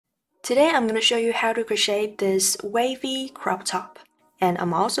Today I'm going to show you how to crochet this wavy crop top, and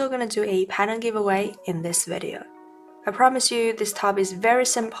I'm also going to do a pattern giveaway in this video. I promise you this top is very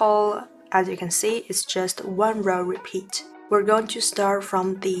simple. As you can see, it's just one row repeat. We're going to start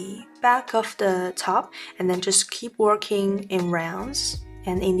from the back of the top and then just keep working in rounds,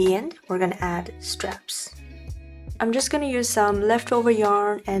 and in the end we're going to add straps. I'm just going to use some leftover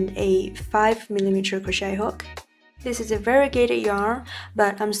yarn and a 5mm crochet hook. This is a variegated yarn,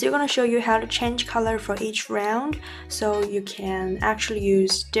 but I'm still going to show you how to change color for each round, so you can actually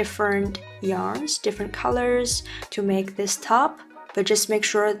use different yarns, different colors to make this top, but just make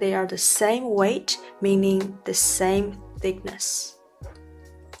sure they are the same weight, meaning the same thickness.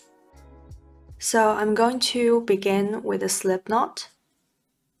 So I'm going to begin with a slip knot.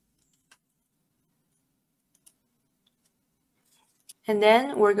 And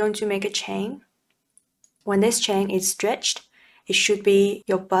then we're going to make a chain. When this chain is stretched, it should be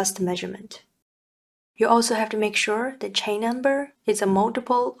your bust measurement. You also have to make sure the chain number is a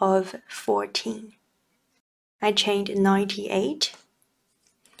multiple of 14. I chained 98.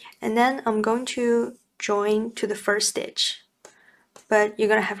 And then I'm going to join to the first stitch. But you're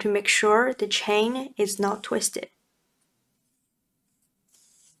going to have to make sure the chain is not twisted.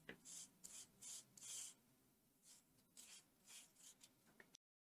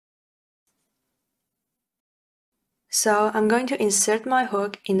 So I'm going to insert my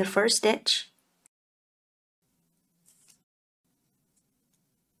hook in the first stitch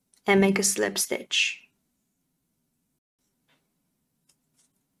and make a slip stitch.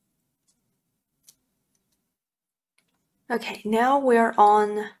 Okay, now we're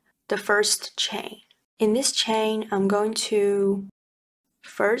on the first chain. In this chain, I'm going to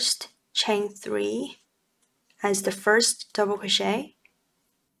first chain 3 as the first double crochet,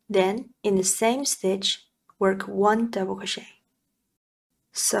 then in the same stitch, work 1 double crochet.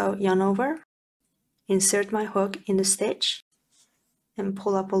 So yarn over, insert my hook in the stitch, and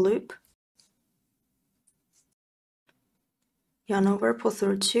pull up a loop. Yarn over, pull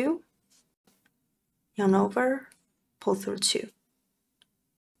through 2, yarn over, pull through 2.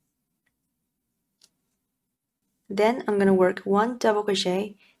 Then I'm going to work 1 double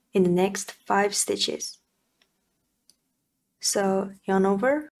crochet in the next 5 stitches. So yarn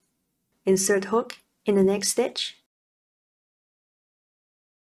over, insert hook in the next stitch,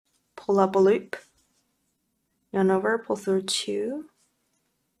 pull up a loop, yarn over, pull through 2,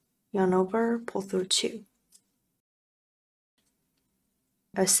 yarn over, pull through 2.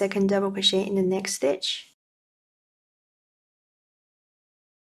 A second double crochet in the next stitch,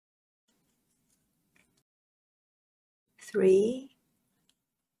 three,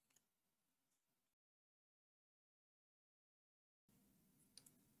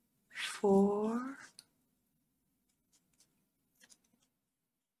 4,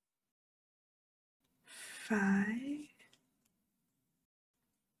 5.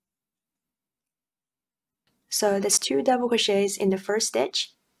 So there's 2 double crochets in the first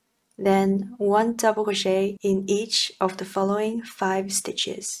stitch, then 1 double crochet in each of the following 5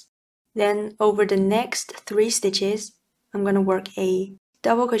 stitches. Then over the next 3 stitches, I'm going to work a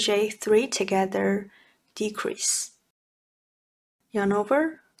double crochet 3 together decrease. Yarn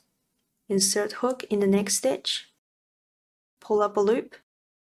over, insert hook in the next stitch, pull up a loop,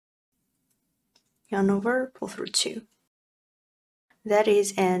 yarn over, pull through 2. That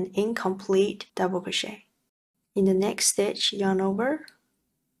is an incomplete double crochet. In the next stitch, yarn over,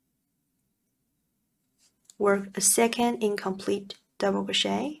 work a second incomplete double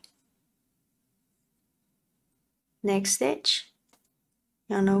crochet, next stitch,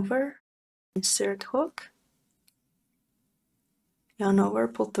 yarn over, insert hook, yarn over,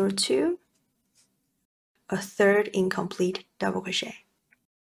 pull through 2, a third incomplete double crochet.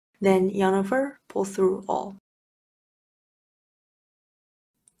 Then yarn over, pull through all.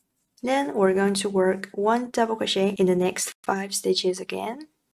 Then we're going to work 1 double crochet in the next 5 stitches again.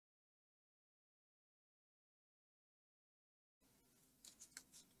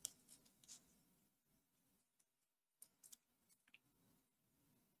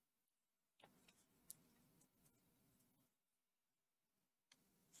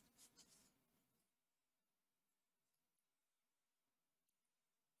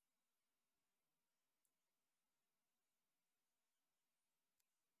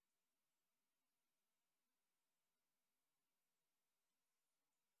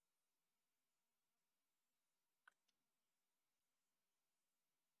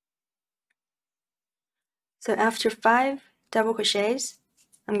 So after 5 double crochets,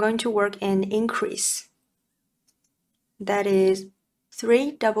 I'm going to work an increase. That is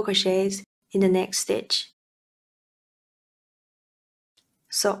 3 double crochets in the next stitch.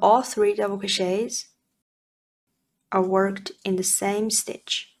 So all 3 double crochets are worked in the same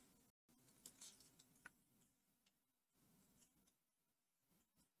stitch.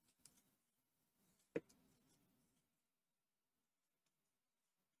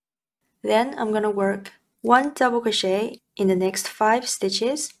 Then I'm going to work 1 double crochet in the next 5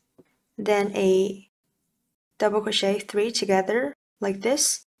 stitches, then a double crochet 3 together like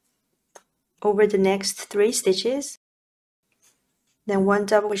this over the next 3 stitches, then 1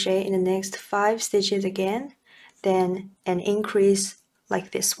 double crochet in the next 5 stitches again, then an increase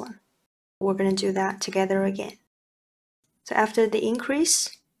like this one. We're going to do that together again. So after the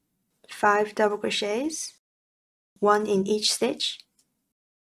increase, 5 double crochets, 1 in each stitch.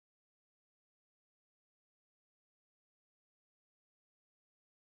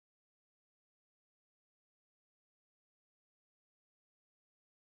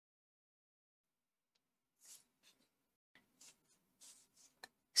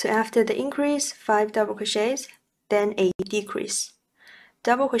 So after the increase, 5 double crochets, then a decrease.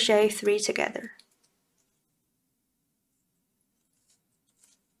 Double crochet 3 together.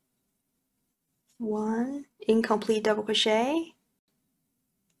 One incomplete double crochet,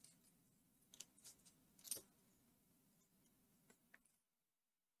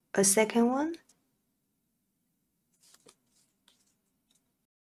 a second one,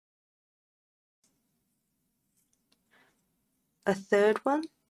 a third one,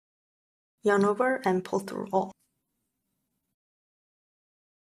 yarn over and pull through all.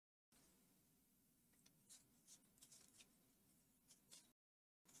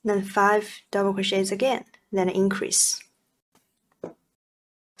 Then 5 double crochets again, then an increase.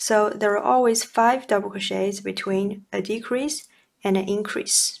 So there are always 5 double crochets between a decrease and an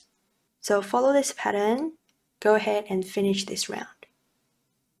increase. So follow this pattern, go ahead and finish this round.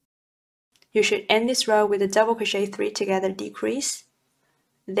 You should end this row with a double crochet 3 together decrease,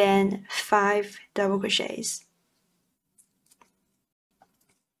 then 5 double crochets.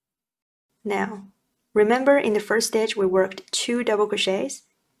 Now, remember in the first stitch we worked 2 double crochets,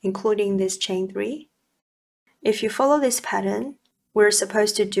 including this chain 3. If you follow this pattern, we're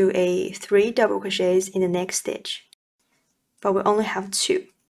supposed to do a 3 double crochets in the next stitch, but we only have 2.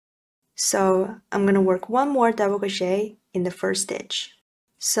 So I'm going to work 1 more double crochet in the first stitch.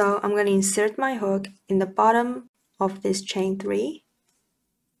 So I'm going to insert my hook in the bottom of this chain 3.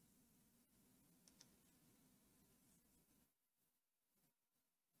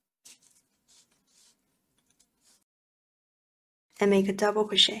 And make a double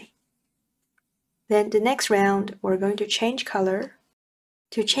crochet. Then the next round, we're going to change color.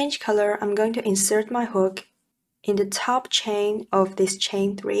 To change color, I'm going to insert my hook in the top chain of this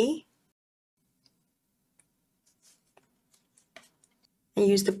chain 3 and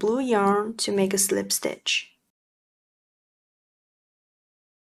use the blue yarn to make a slip stitch.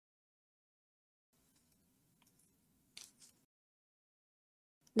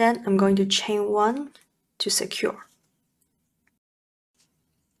 Then I'm going to chain 1 to secure.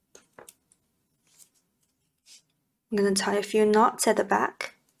 I'm going to tie a few knots at the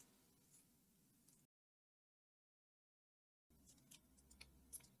back.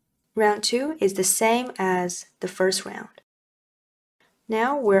 Round 2 is the same as the first round.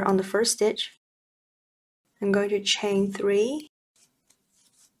 Now we're on the first stitch. I'm going to chain 3.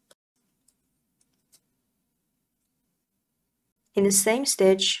 In the same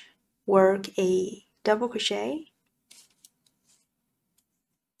stitch, work a double crochet.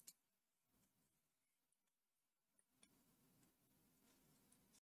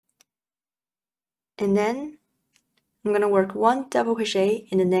 And then I'm going to work 1 double crochet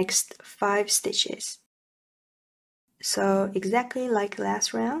in the next 5 stitches. So exactly like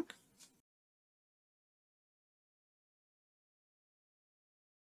last round.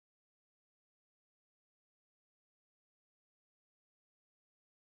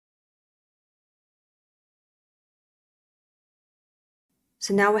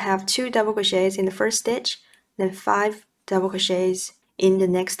 So now we have 2 double crochets in the first stitch, then 5 double crochets in the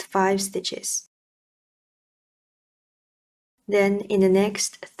next 5 stitches. Then in the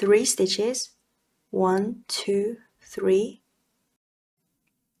next 3 stitches, 1, 2, 3,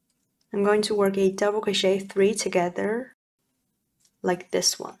 I'm going to work a double crochet 3 together like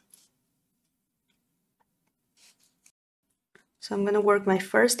this one. So I'm going to work my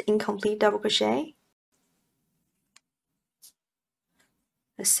first incomplete double crochet,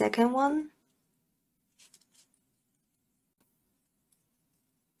 a second one,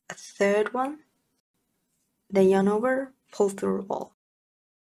 a third one, then yarn over, pull through all.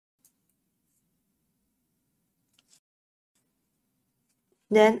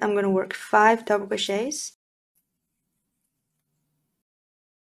 Then I'm going to work 5 double crochets,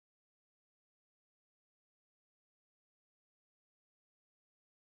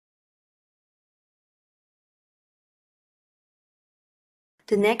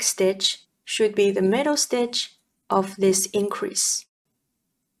 The next stitch should be the middle stitch of this increase.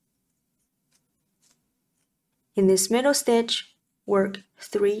 In this middle stitch, work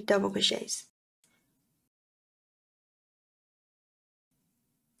 3 double crochets.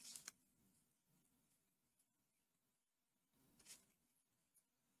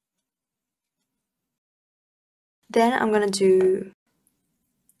 Then I'm going to do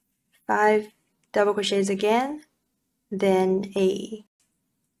 5 double crochets again, then a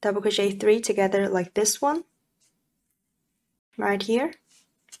double crochet 3 together like this one, right here,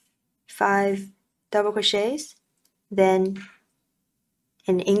 5 double crochets, then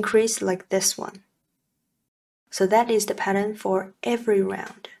an increase like this one. So that is the pattern for every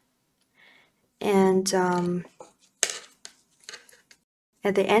round. And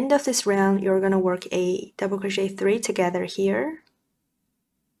at the end of this round, you're going to work a double crochet 3 together here,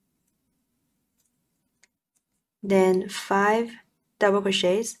 then 5 double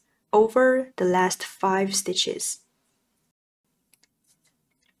crochets over the last 5 stitches.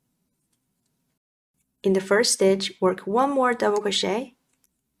 In the first stitch, work 1 more double crochet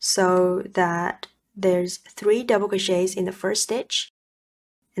so that there's 3 double crochets in the first stitch,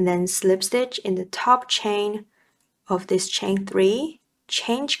 and then slip stitch in the top chain of this chain 3,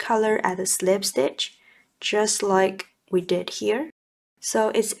 change color at the slip stitch, just like we did here. So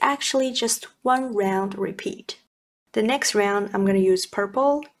it's actually just 1 round repeat. The next round I'm going to use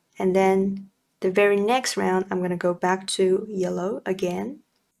purple, and then the very next round I'm going to go back to yellow again.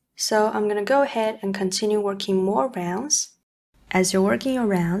 So I'm going to go ahead and continue working more rounds. As you're working your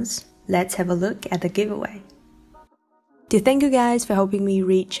rounds, let's have a look at the giveaway. To thank you guys for helping me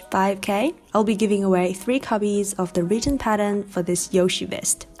reach 5k, I'll be giving away 3 copies of the region pattern for this Yoshi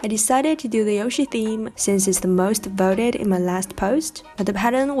vest. I decided to do the Yoshi theme since it's the most voted in my last post, but the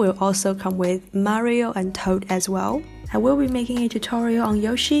pattern will also come with Mario and Toad as well. I will be making a tutorial on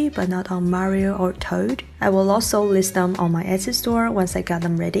Yoshi, but not on Mario or Toad. I will also list them on my Etsy store once I got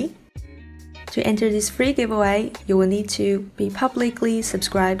them ready. To enter this free giveaway, you will need to be publicly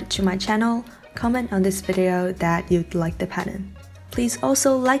subscribed to my channel, comment on this video that you'd like the pattern. Please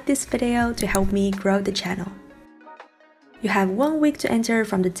also like this video to help me grow the channel. You have 1 week to enter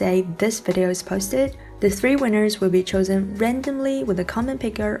from the day this video is posted. The 3 winners will be chosen randomly with a comment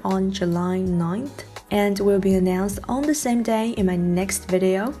picker on July 9th and will be announced on the same day in my next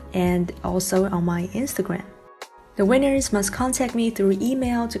video and also on my Instagram. The winners must contact me through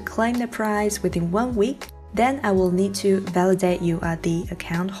email to claim the prize within 1 week. Then I will need to validate you as the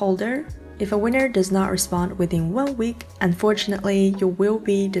account holder. If a winner does not respond within 1 week, unfortunately, you will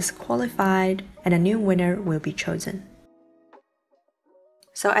be disqualified and a new winner will be chosen.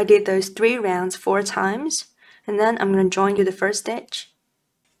 So I did those 3 rounds 4 times, and then I'm going to join to the first stitch.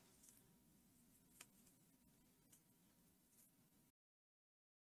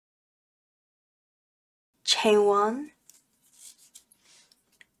 Chain 1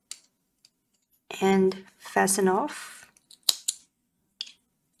 and fasten off.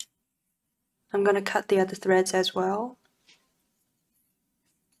 I'm going to cut the other threads as well.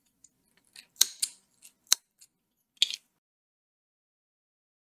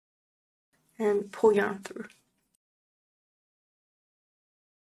 And pull yarn through.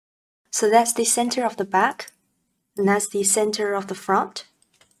 So that's the center of the back, and that's the center of the front.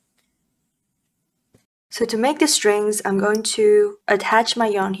 So to make the strings, I'm going to attach my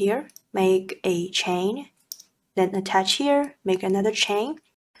yarn here, make a chain, then attach here, make another chain.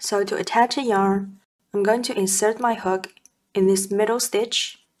 So to attach a yarn, I'm going to insert my hook in this middle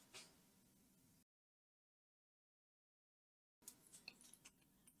stitch.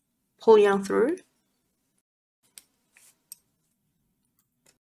 Pull yarn through.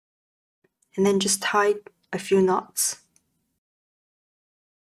 And then just tie a few knots.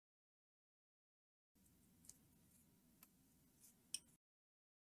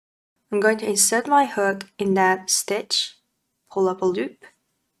 I'm going to insert my hook in that stitch, pull up a loop,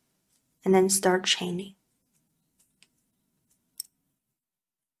 and then start chaining.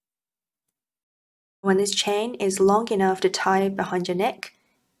 When this chain is long enough to tie behind your neck,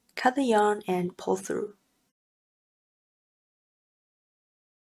 cut the yarn and pull through.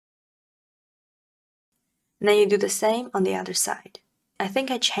 And then you do the same on the other side. I think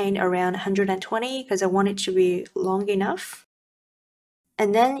I chained around 120 because I want it to be long enough.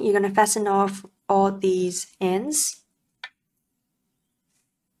 And then you're going to fasten off all these ends.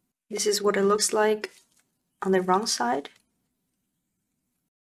 This is what it looks like on the wrong side.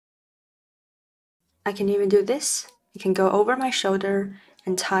 I can even do this. You can go over my shoulder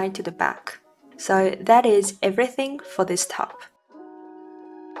and tie to the back. So that is everything for this top.